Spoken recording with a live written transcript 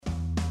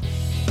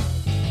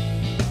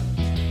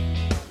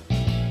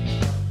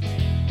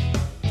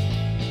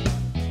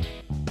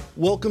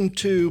Welcome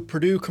to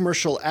Purdue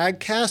Commercial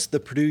AgCast, the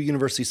Purdue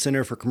University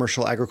Center for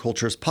Commercial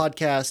Agriculture's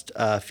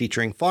podcast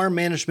featuring farm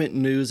management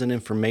news and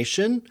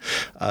information.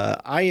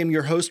 I am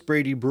your host,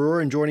 Brady Brewer,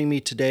 and joining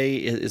me today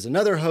is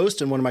another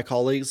host and one of my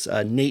colleagues,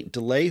 Nate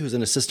DeLay, who's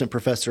an assistant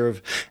professor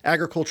of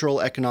agricultural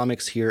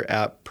economics here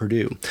at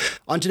Purdue.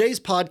 On today's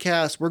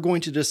podcast, we're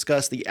going to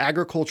discuss the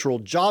agricultural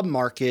job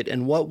market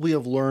and what we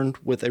have learned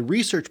with a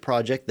research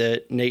project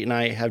that Nate and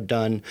I have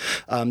done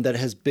that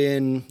has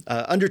been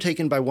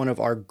undertaken by one of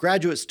our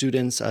graduate students,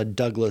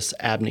 Douglas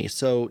Abney.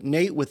 So,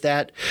 Nate, with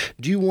that,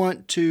 do you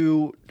want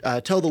to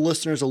tell the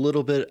listeners a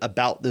little bit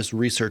about this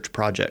research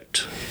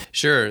project?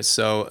 Sure.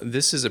 So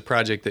this is a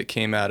project that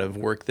came out of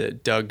work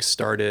that Doug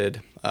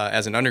started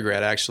as an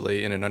undergrad,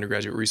 actually, in an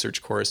undergraduate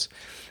research course.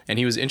 And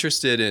he was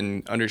interested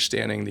in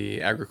understanding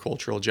the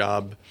agricultural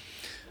job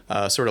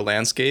sort of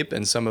landscape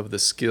and some of the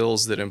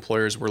skills that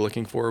employers were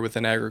looking for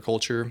within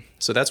agriculture.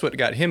 So that's what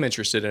got him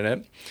interested in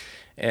it.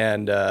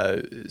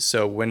 And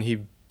so when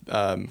he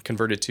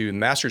converted to the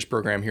master's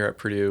program here at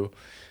Purdue,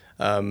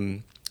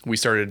 we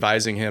started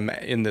advising him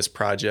in this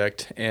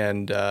project.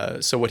 And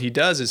so what he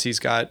does is he's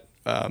got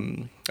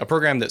a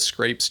program that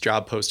scrapes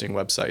job posting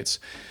websites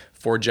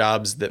for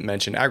jobs that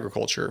mention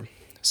agriculture.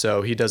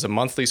 So he does a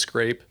monthly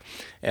scrape,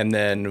 and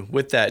then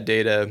with that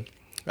data,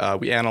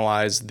 we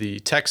analyze the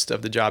text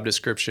of the job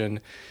description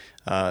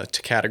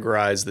to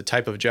categorize the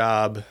type of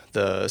job,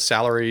 the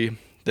salary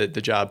that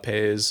the job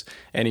pays,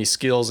 any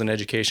skills and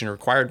education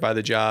required by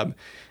the job.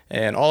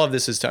 And all of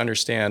this is to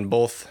understand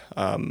both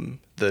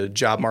the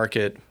job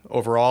market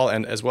overall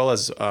and as well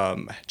as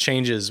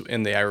changes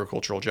in the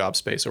agricultural job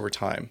space over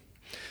time.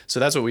 So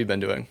that's what we've been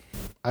doing.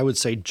 I would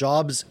say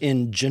jobs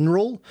in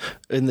general,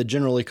 in the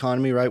general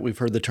economy, right? We've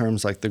heard the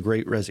terms like the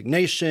Great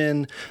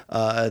Resignation,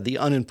 the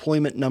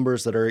unemployment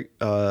numbers that are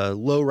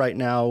low right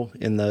now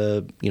in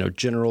the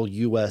general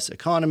U.S.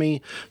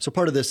 economy. So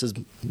part of this is,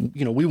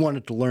 we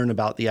wanted to learn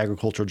about the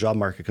agricultural job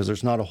market because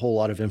there's not a whole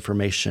lot of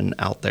information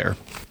out there.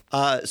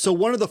 So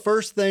one of the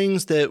first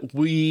things that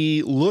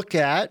we look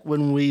at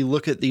when we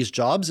look at these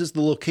jobs is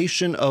the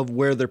location of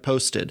where they're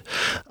posted.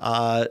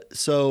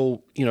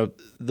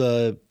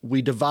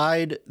 We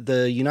divide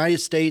the United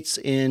States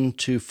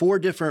into 4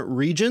 different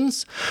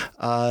regions.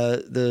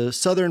 The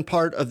southern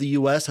part of the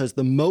U.S. has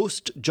the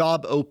most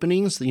job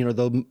openings.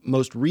 The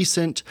most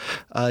recent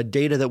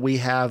data that we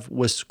have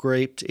was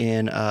scraped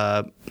in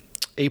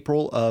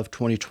April of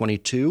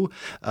 2022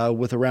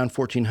 with around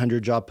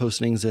 1,400 job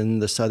postings in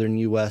the southern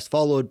U.S.,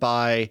 followed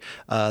by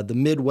the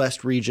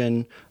Midwest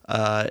region,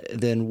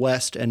 then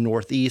West and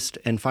Northeast.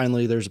 And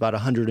finally, there's about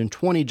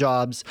 120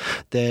 jobs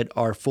that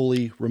are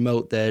fully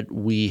remote that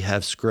we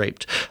have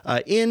scraped.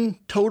 In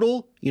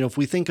total, if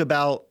we think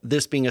about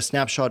this being a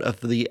snapshot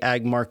of the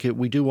ag market,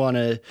 we do want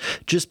to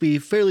just be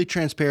fairly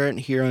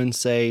transparent here and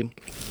say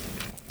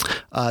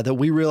that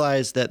we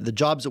realize that the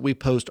jobs that we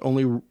post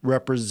only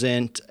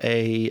represent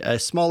a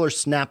smaller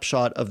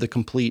snapshot of the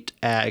complete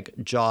ag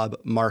job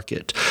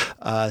market.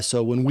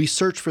 So when we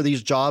search for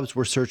these jobs,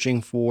 we're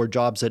searching for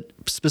jobs that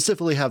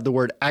specifically have the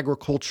word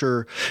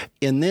agriculture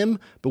in them,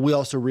 but we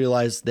also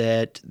realize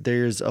that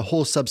there's a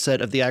whole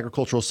subset of the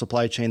agricultural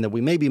supply chain that we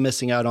may be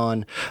missing out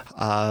on.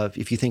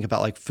 If you think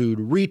about like food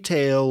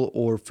retail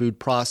or food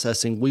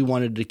processing, we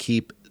wanted to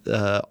keep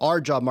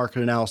our job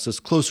market analysis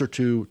closer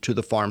to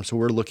the farm. So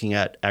we're looking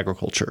at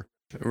agriculture.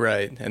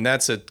 Right. And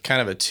that's a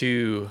kind of a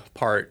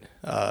 2-part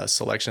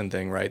selection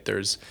thing, right?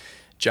 There's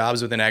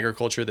jobs within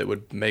agriculture that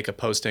would make a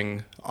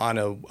posting on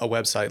a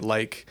website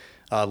like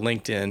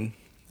LinkedIn.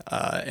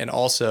 And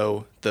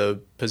also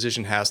the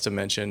position has to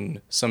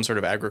mention some sort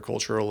of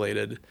agricultural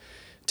related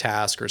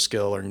task or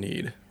skill or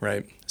need,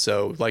 right?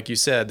 So like you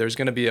said, there's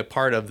going to be a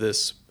part of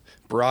this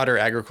broader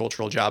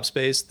agricultural job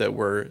space that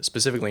we're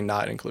specifically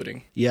not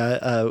including.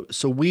 Yeah,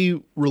 so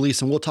we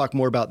release, and we'll talk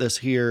more about this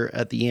here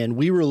at the end,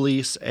 we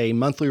release a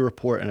monthly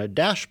report and a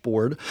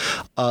dashboard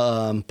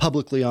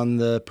publicly on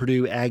the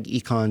Purdue Ag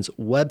Econs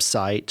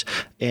website,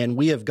 and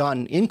we have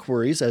gotten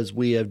inquiries as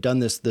we have done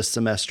this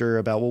semester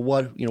about,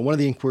 one of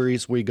the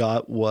inquiries we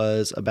got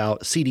was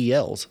about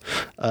CDLs,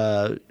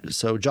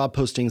 so job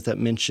postings that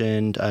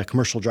mentioned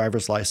commercial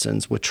driver's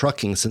license with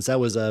trucking, since that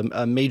was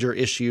a major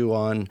issue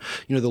on,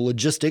 the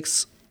logistics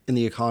in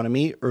the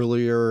economy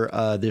earlier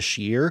this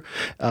year.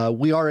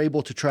 We are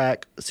able to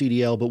track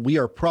CDL, but we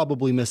are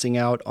probably missing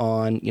out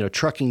on,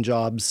 trucking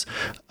jobs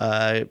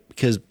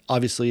because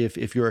obviously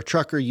if you're a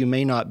trucker, you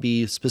may not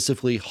be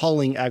specifically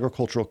hauling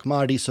agricultural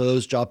commodities. So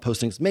those job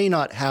postings may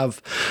not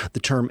have the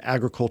term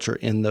agriculture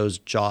in those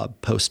job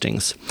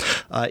postings.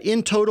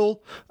 In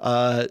total,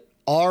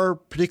 our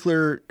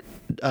particular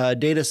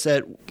data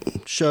set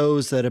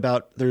shows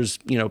that there's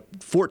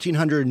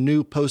 1,400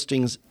 new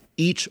postings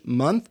each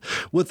month,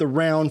 with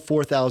around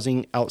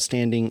 4,000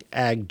 outstanding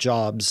ag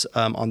jobs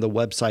on the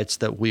websites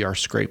that we are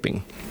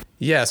scraping.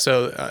 Yeah,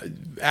 so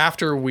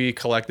after we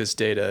collect this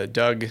data,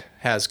 Doug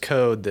has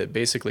code that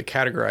basically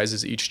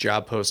categorizes each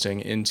job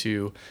posting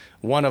into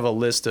one of a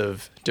list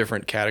of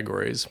different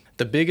categories.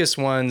 The biggest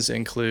ones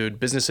include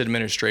business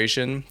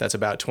administration, that's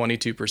about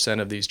 22%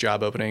 of these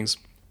job openings.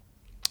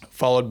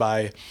 followed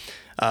by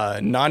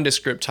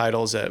nondescript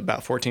titles at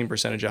about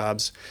 14% of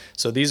jobs.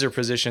 So these are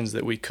positions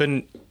that we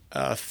couldn't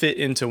fit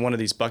into one of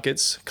these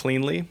buckets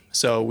cleanly.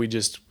 So we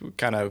just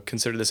kind of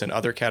consider this an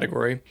other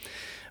category.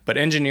 But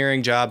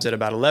engineering jobs at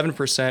about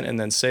 11%, and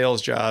then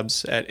sales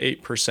jobs at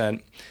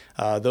 8%.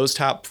 Those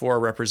top four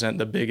represent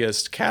the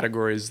biggest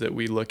categories that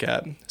we look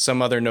at.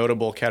 Some other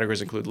notable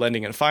categories include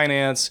lending and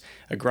finance,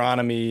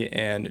 agronomy,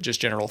 and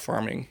just general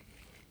farming.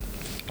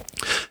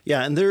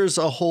 Yeah, and there's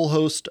a whole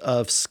host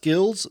of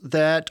skills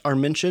that are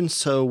mentioned.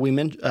 So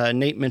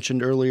Nate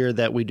mentioned earlier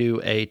that we do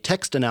a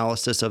text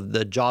analysis of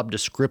the job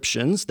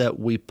descriptions that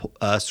we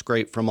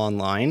scrape from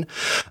online.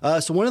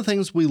 So one of the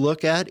things we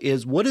look at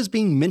is what is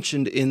being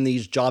mentioned in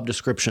these job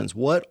descriptions.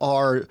 What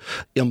are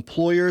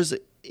employers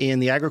in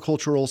the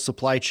agricultural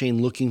supply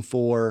chain looking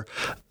for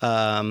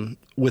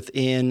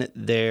within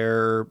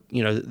their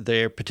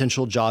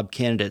potential job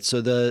candidates? So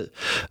the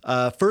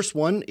first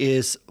one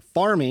is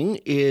farming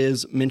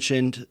is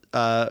mentioned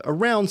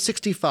around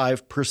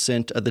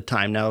 65% of the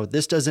time. Now,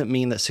 this doesn't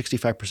mean that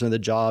 65% of the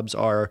jobs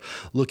are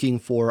looking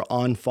for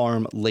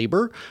on-farm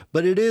labor,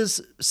 but it is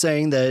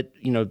saying that,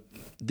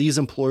 these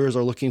employers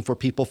are looking for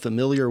people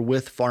familiar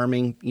with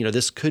farming.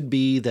 This could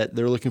be that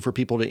they're looking for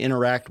people to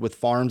interact with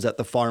farms at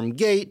the farm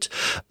gate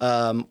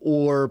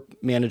or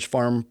manage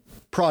farm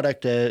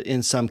product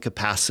in some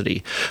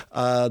capacity.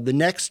 The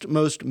next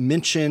most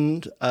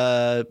mentioned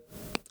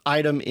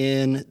item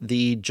in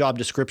the job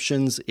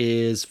descriptions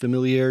is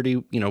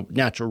familiarity,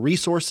 natural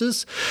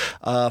resources,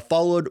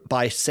 followed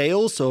by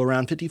sales. So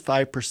around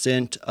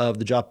 55% of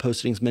the job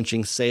postings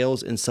mentioning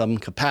sales in some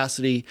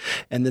capacity.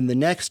 And then the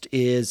next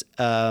is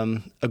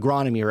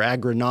agronomy or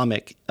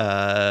agronomic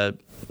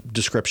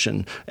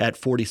description at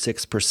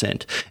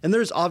 46%. And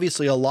there's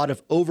obviously a lot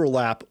of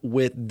overlap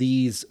with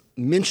these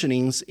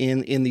mentionings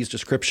in these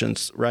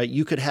descriptions, right?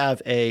 You could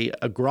have a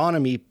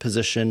agronomy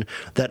position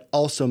that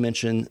also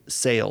mention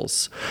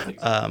sales.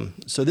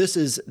 So this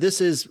is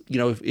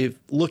if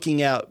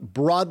looking at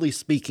broadly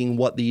speaking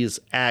what these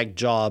ag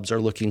jobs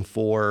are looking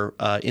for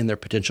in their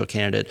potential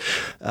candidate.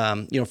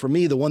 For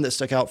me, the one that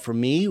stuck out for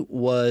me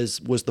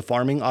was the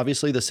farming.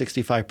 Obviously, the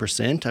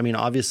 65%. I mean,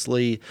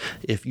 obviously,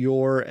 if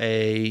you're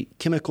a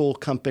chemical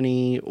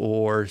company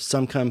or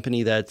some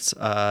company that's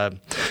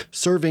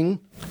serving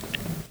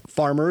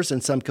farmers in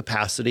some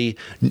capacity,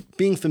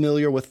 being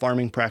familiar with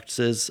farming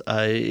practices,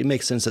 it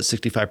makes sense that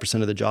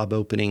 65% of the job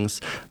openings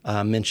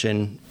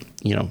mention,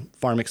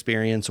 farm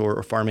experience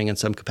or farming in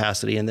some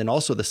capacity, and then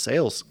also the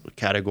sales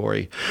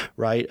category,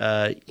 right?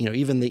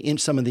 Even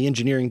some of the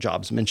engineering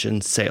jobs mention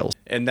sales,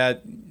 and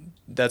that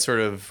sort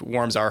of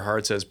warms our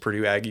hearts as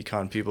Purdue Ag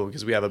Econ people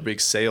because we have a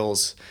big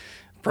sales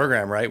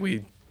program, right?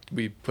 We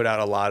put out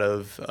a lot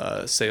of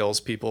sales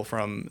people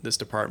from this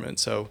department.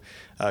 So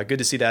good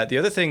to see that. The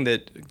other thing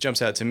that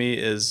jumps out to me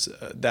is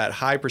that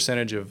high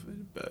percentage of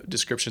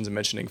descriptions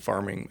mentioning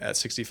farming at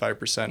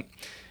 65%.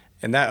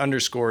 And that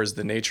underscores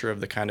the nature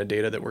of the kind of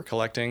data that we're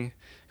collecting.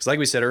 Because like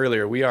we said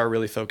earlier, we are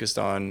really focused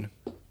on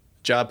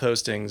job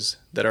postings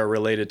that are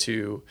related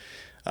to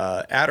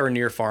at or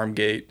near farm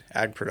gate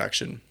ag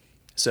production.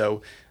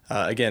 So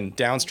again,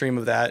 downstream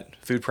of that,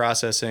 food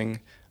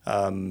processing,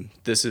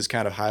 this is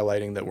kind of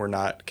highlighting that we're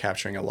not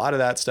capturing a lot of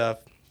that stuff.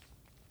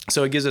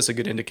 So it gives us a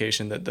good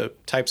indication that the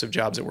types of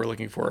jobs that we're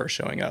looking for are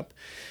showing up.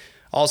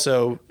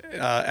 Also,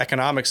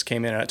 economics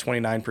came in at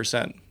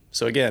 29%.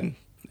 So again,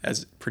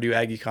 as Purdue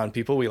Ag Econ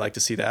people, we like to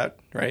see that,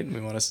 right?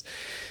 We want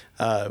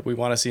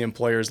to see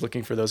employers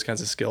looking for those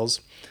kinds of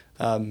skills.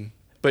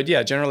 But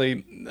yeah,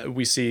 generally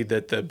we see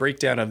that the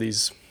breakdown of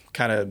these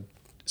kind of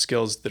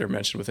skills that are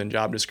mentioned within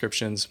job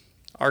descriptions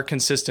are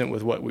consistent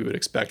with what we would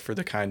expect for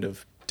the kind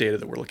of data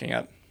that we're looking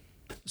at.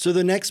 So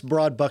the next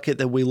broad bucket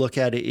that we look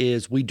at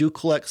is we do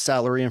collect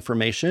salary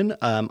information.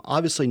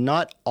 Obviously,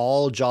 not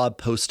all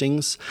job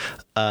postings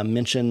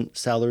mention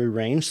salary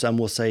range. Some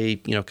will say,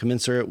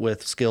 commensurate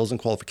with skills and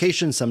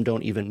qualifications. Some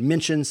don't even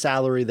mention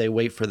salary. They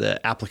wait for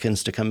the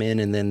applicants to come in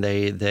and then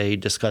they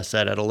discuss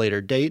that at a later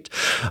date.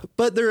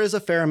 But there is a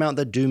fair amount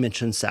that do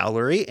mention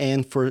salary.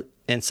 And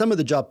some of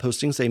the job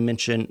postings, they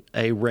mention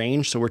a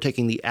range. So we're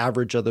taking the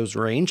average of those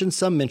range. And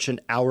some mention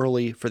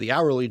hourly. For the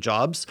hourly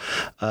jobs,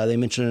 they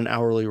mention an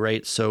hourly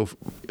rate. So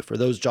for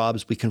those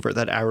jobs, we convert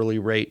that hourly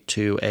rate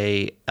to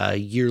a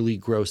yearly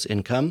gross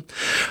income.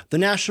 The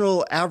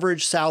national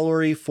average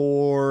salary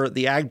for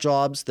the ag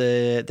jobs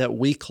that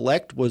we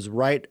collect was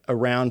right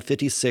around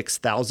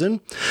 $56,000.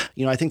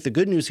 I think the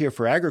good news here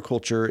for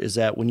agriculture is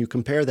that when you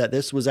compare that,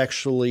 this was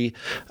actually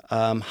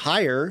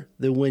higher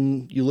than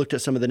when you looked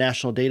at some of the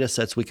national data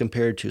sets we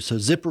compared to. So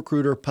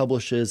ZipRecruiter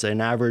publishes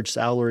an average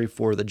salary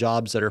for the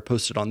jobs that are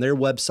posted on their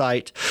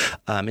website.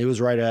 It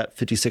was right at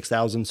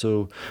 $56,000.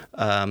 So,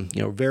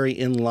 very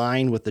in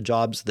line with the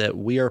jobs that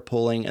we are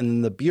pulling. And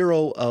then the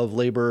Bureau of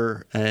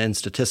Labor and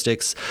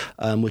Statistics,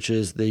 which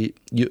is the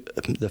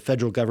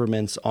federal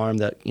government's arm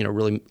that,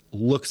 really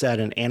looks at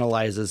and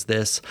analyzes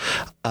this,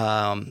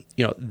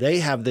 they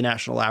have the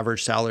national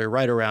average salary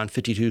right around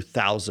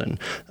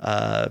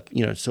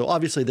 $52,000. So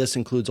obviously this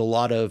includes a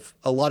lot of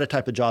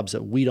type of jobs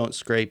that we don't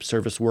scrape.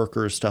 service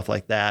workers, stuff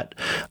like that,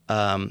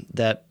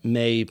 that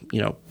may,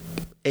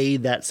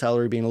 aid that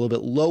salary being a little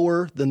bit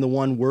lower than the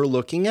one we're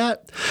looking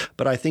at.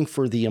 But I think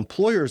for the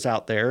employers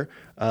out there,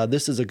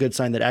 this is a good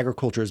sign that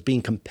agriculture is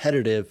being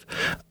competitive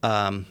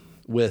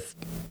with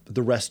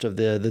the rest of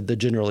the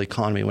general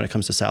economy when it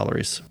comes to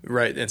salaries.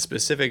 Right, and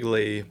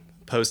specifically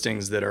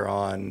postings that are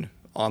on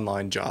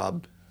online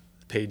job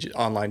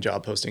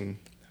posting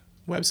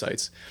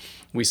websites.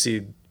 We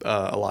see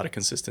a lot of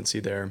consistency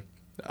there.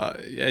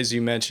 As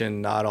you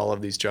mentioned, not all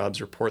of these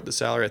jobs report the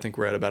salary. I think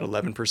we're at about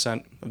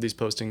 11% of these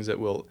postings that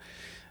will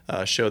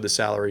show the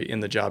salary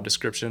in the job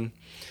description.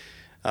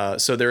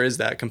 So there is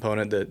that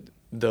component that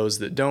those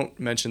that don't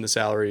mention the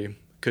salary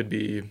could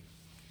be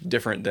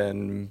different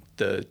than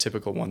the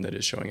typical one that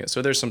is showing it.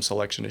 So there's some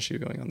selection issue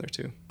going on there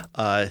too.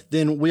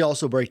 Then we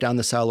also break down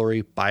the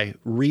salary by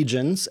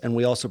regions, and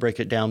we also break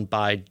it down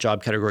by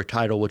job category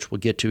title, which we'll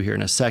get to here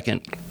in a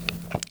second.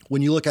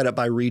 When you look at it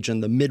by region,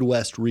 the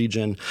Midwest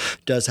region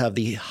does have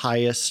the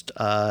highest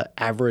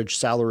average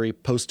salary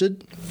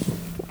posted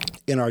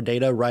in our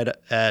data, right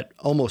at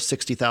almost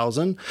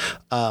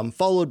 $60,000,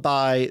 followed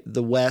by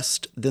the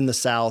West, then the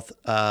South,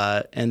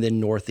 and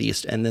then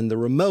Northeast. And then the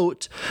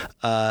remote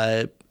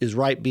is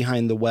right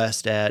behind the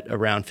West at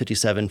around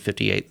 $57,000,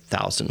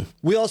 $58,000.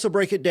 We also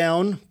break it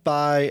down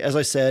by, as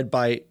I said,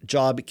 by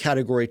job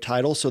category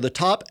title. So the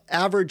top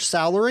average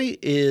salary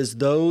is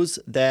those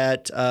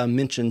that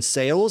mention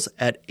sales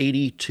at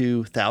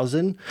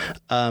 $82,000.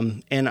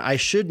 And I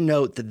should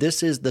note that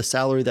this is the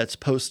salary that's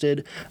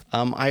posted.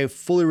 I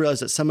fully realize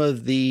that some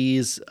of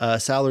these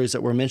salaries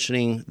that we're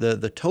mentioning,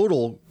 the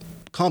total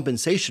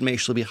compensation may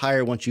actually be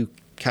higher once you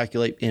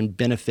calculate in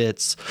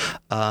benefits.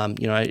 I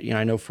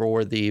know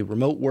for the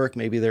remote work,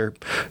 maybe there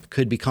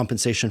could be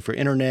compensation for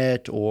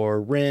internet or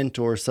rent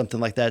or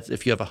something like that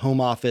if you have a home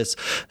office.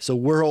 So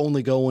we're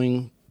only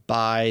going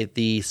by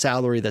the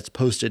salary that's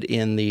posted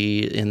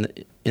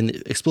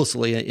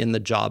explicitly in the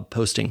job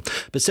posting.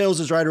 But sales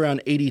is right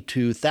around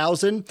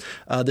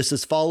 $82,000. This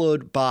is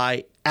followed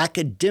by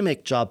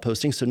academic job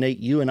posting. So Nate,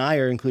 you and I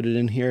are included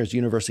in here as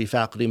university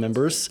faculty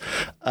members,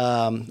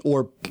 I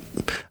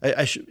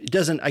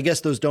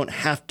guess those don't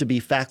have to be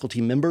faculty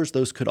members.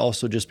 Those could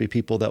also just be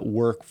people that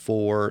work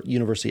for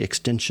university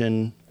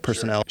extension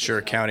personnel.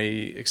 Sure,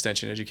 county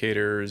extension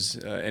educators,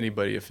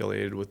 anybody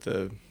affiliated with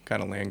the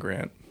kind of land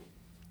grant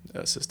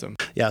system.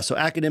 Yeah, so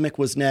academic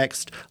was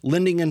next.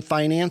 Lending and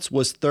finance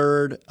was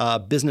third.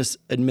 Business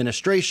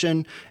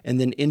administration, and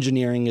then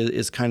engineering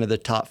is kind of the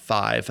top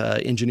five.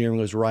 Engineering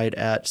was right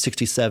at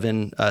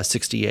 $67,000,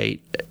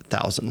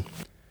 $68,000.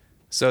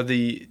 So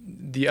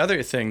the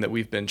other thing that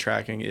we've been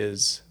tracking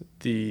is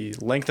the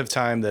length of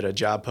time that a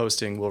job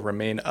posting will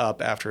remain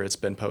up after it's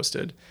been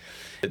posted.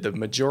 The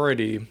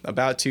majority,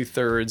 about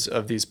 2/3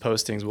 of these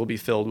postings will be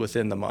filled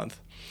within the month.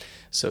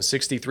 So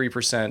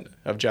 63%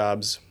 of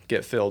jobs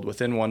get filled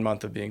within 1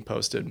 month of being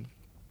posted.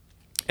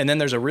 And then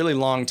there's a really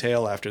long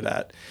tail after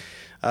that.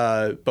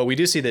 But we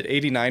do see that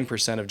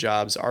 89% of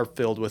jobs are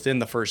filled within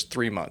the first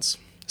 3 months.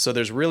 So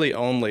there's really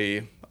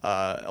only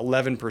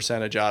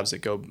 11% of jobs that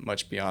go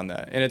much beyond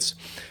that. And it's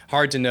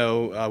hard to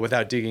know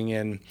without digging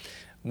in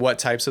what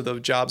types of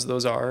those jobs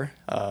those are.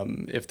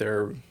 If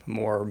they're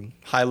more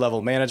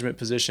high-level management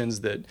positions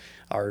that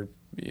are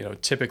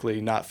typically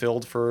not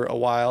filled for a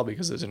while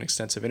because there's an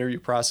extensive interview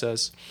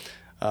process,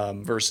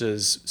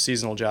 versus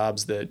seasonal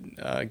jobs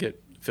that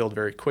get filled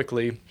very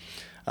quickly.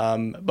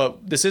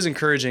 But this is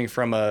encouraging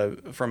from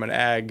an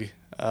ag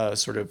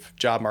sort of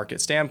job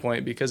market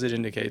standpoint, because it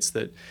indicates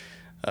that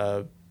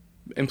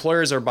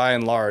employers are by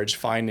and large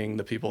finding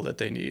the people that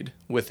they need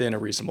within a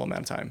reasonable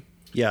amount of time.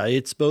 Yeah,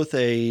 it's both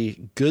a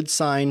good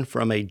sign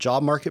from a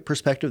job market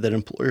perspective that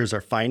employers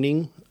are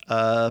finding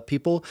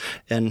people,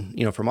 and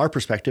from our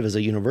perspective as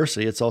a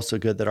university, it's also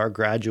good that our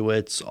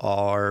graduates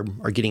are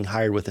getting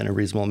hired within a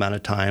reasonable amount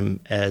of time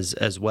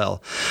as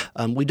well.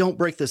 We don't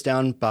break this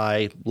down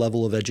by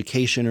level of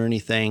education or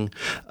anything.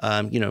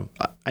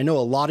 I know a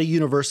lot of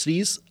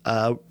universities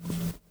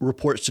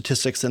report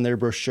statistics in their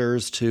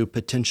brochures to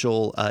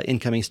potential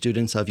incoming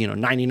students of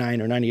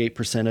 99 or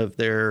 98% of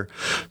their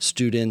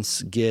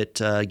students get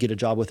a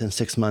job within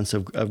 6 months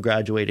of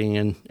graduating,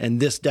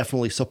 and this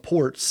definitely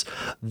supports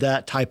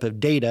that type of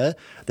data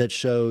that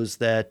shows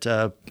that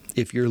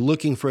if you're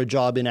looking for a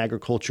job in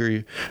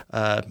agriculture,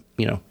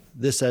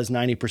 this says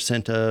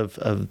 90%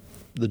 of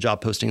the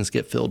job postings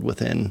get filled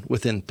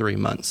within 3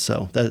 months.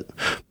 So that's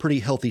a pretty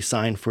healthy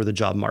sign for the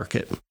job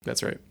market.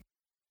 That's right.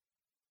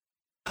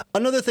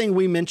 Another thing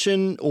we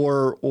mention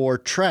or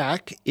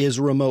track is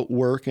remote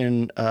work,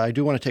 and I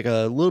do want to take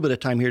a little bit of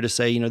time here to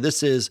say,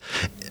 this is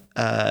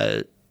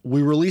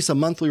we release a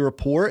monthly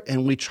report,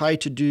 and we try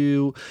to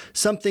do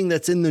something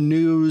that's in the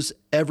news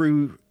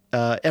every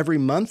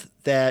month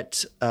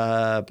that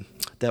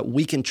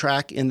we can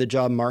track in the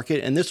job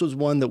market. And this was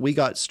one that we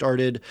got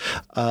started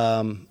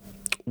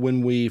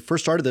when we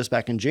first started this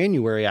back in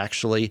January,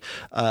 actually,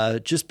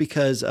 just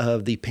because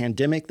of the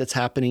pandemic that's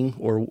happening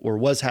or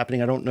was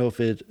happening. I don't know if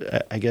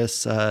I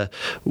guess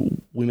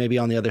we may be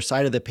on the other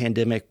side of the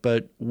pandemic,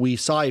 but we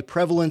saw a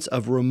prevalence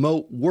of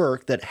remote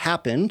work that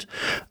happened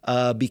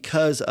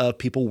because of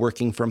people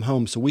working from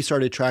home. So we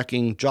started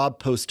tracking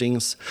job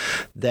postings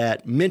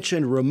that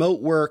mentioned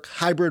remote work,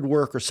 hybrid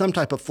work, or some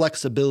type of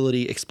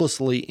flexibility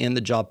explicitly in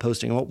the job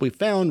posting. And what we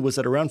found was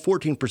that around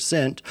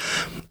 14%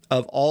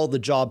 of all the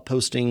job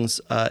postings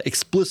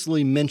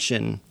explicitly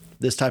mention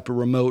this type of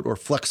remote or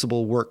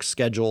flexible work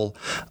schedule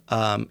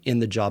in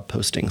the job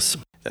postings.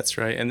 That's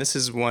right. And this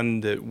is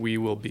one that we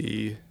will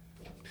be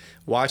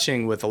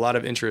watching with a lot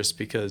of interest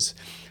because,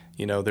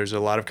 there's a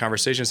lot of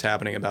conversations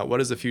happening about what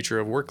does the future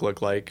of work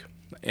look like,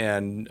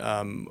 and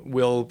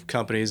will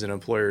companies and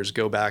employers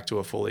go back to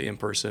a fully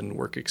in-person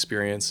work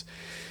experience?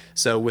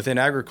 So within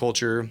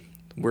agriculture,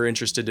 we're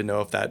interested to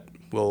know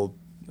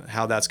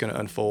how that's going to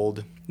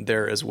unfold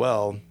there as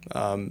well.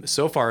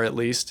 So far, at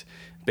least,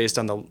 based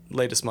on the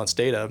latest month's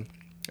data,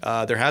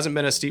 there hasn't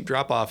been a steep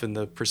drop-off in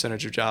the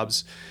percentage of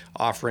jobs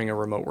offering a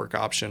remote work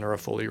option or a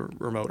fully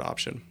remote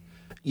option.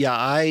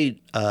 Yeah,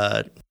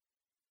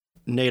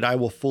 Nate, I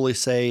will fully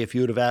say if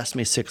you would have asked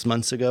me 6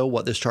 months ago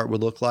what this chart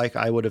would look like,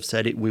 I would have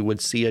said we would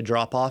see a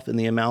drop-off in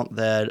the amount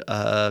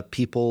that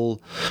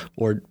people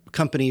or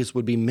companies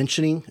would be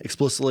mentioning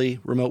explicitly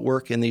remote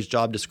work in these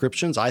job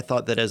descriptions. I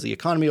thought that as the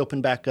economy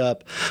opened back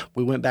up,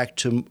 we went back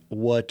to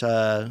what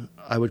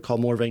I would call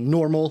more of a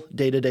normal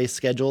day-to-day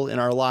schedule in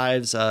our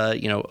lives,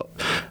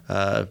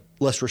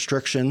 less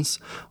restrictions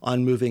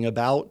on moving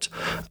about,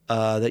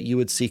 that you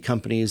would see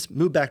companies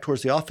move back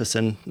towards the office.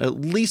 And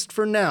at least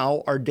for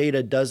now, our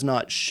data does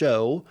not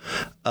show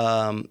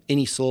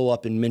any slow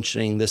up in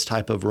mentioning this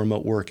type of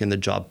remote work in the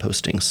job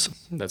postings.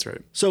 That's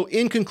right. So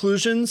in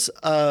conclusions,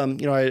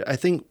 I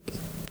think,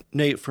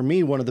 Nate, for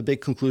me, one of the big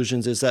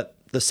conclusions is that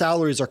the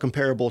salaries are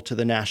comparable to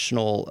the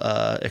national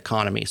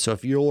economy. So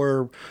if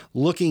you're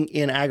looking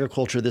in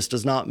agriculture, this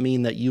does not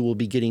mean that you will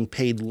be getting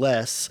paid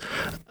less,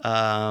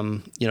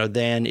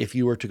 than if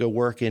you were to go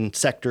work in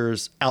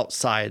sectors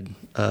outside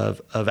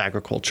of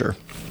agriculture.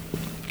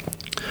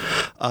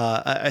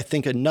 I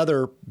think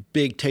another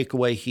big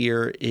takeaway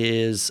here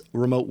is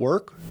remote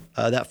work.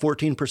 That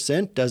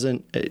 14%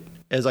 doesn't,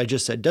 as I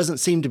just said, doesn't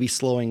seem to be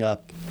slowing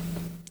up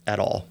at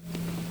all.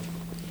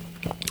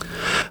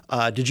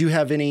 Did you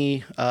have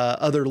any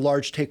other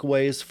large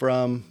takeaways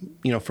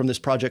from this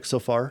project so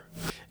far?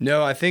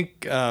 No, I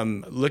think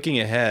looking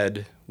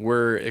ahead,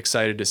 we're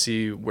excited to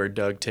see where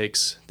Doug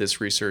takes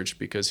this research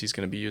because he's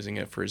going to be using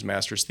it for his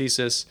master's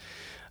thesis,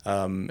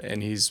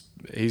 and he's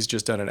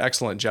just done an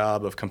excellent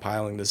job of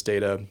compiling this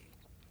data.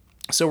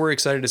 So we're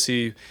excited to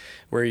see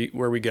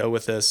where we go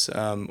with this.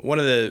 One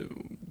of the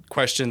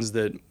questions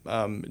that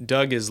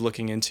Doug is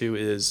looking into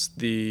is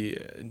the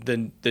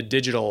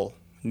digital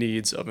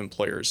needs of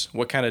employers.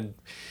 What kind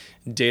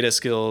of data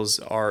skills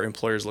are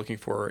employers looking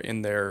for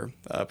in their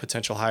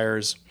potential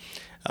hires?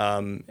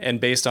 And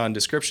based on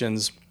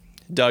descriptions,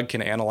 Doug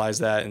can analyze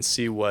that and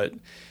see what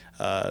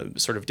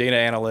sort of data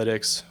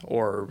analytics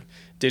or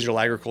digital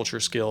agriculture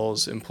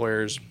skills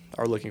employers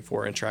are looking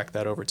for and track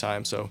that over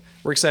time. So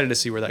we're excited to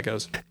see where that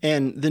goes.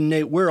 And then,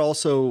 Nate, we're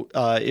also,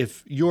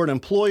 if you're an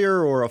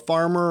employer or a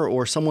farmer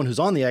or someone who's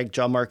on the ag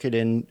job market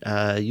and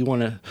you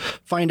want to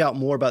find out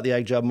more about the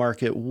ag job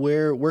market,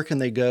 where can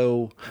they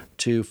go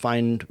to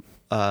find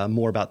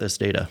more about this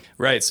data?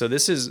 Right. So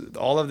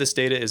all of this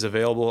data is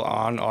available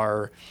on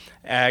our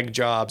Ag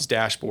Jobs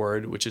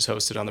dashboard, which is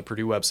hosted on the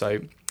Purdue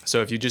website.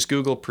 So if you just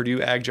Google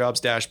Purdue Ag Jobs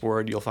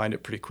dashboard, you'll find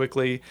it pretty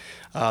quickly.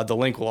 The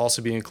link will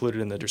also be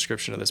included in the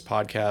description of this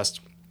podcast.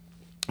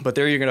 But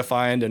there you're going to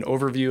find an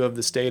overview of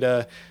this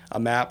data, a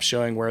map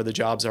showing where the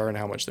jobs are and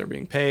how much they're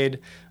being paid.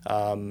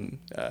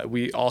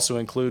 We also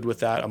include with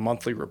that a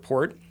monthly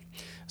report.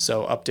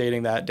 So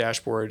updating that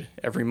dashboard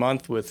every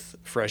month with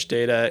fresh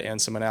data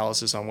and some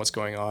analysis on what's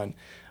going on.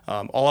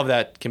 All of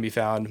that can be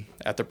found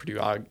at the Purdue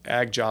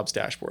Ag Jobs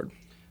dashboard.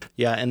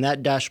 Yeah, and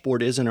that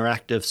dashboard is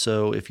interactive.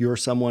 So if you're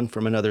someone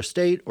from another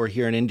state or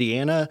here in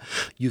Indiana,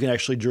 you can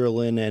actually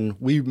drill in. And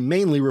we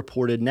mainly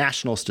reported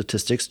national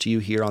statistics to you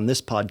here on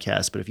this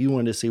podcast. But if you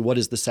wanted to see what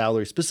is the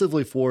salary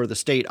specifically for the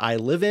state I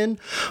live in,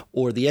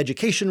 or the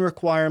education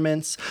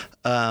requirements,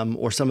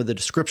 or some of the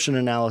description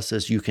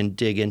analysis, you can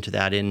dig into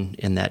that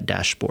in that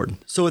dashboard.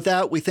 So with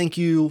that, we thank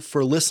you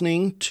for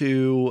listening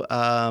to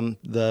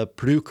the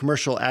Purdue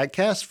Commercial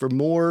AgCast. For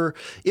more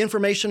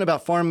information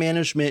about farm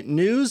management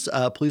news,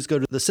 please go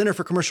to the Center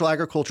for Commercial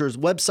Agriculture's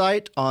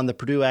website on the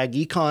Purdue Ag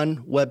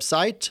Econ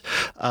website,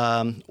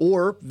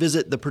 or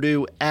visit the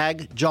Purdue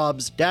Ag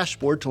Jobs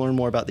dashboard to learn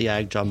more about the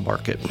ag job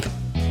market.